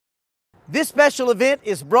This special event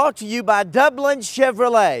is brought to you by Dublin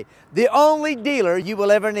Chevrolet, the only dealer you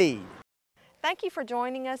will ever need. Thank you for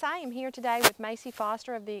joining us. I am here today with Macy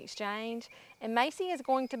Foster of the Exchange, and Macy is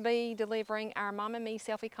going to be delivering our Mom and Me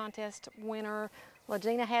Selfie Contest winner,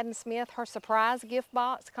 Legina Haddon-Smith, her surprise gift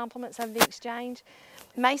box, compliments of the Exchange.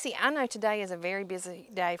 Macy, I know today is a very busy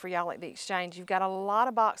day for y'all at the Exchange. You've got a lot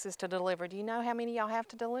of boxes to deliver. Do you know how many y'all have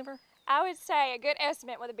to deliver? I would say a good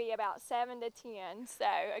estimate would be about 7 to 10, so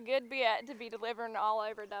a good bit to be delivering all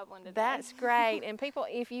over Dublin today. That's great. And people,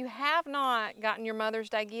 if you have not gotten your Mother's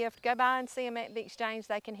Day gift, go by and see them at the Exchange.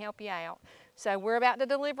 They can help you out. So we're about to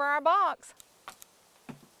deliver our box.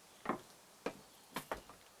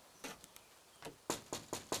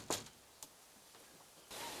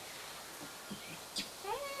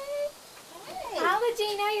 How did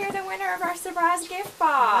you know you're the winner of our surprise gift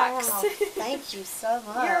box? Wow, thank you so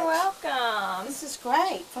much. You're welcome. This is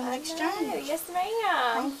great from the Exchange. Yes,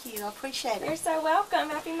 ma'am. Thank you, I appreciate it. You're so welcome.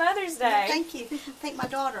 Happy Mother's Day. Thank you. I think my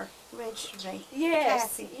daughter registered me. Yes.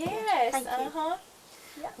 Cassie. Yes. Thank you.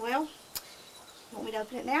 Yeah. Well, you want me to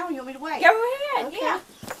open it now or you want me to wait? Go ahead. Okay. Yeah.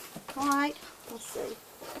 All right. Let's see.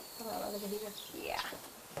 Yeah.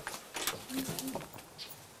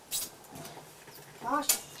 Gosh,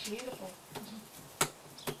 this is beautiful.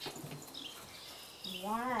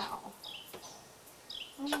 Wow.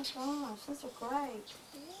 Oh my gosh, these are great.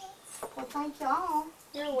 Well, thank y'all.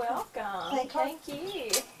 You're welcome. Thank you.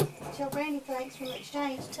 Tell Brandy thanks from the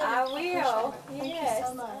Exchange too. I will. Thank you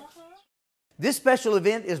so much. This special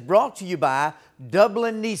event is brought to you by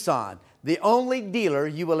Dublin Nissan, the only dealer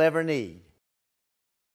you will ever need.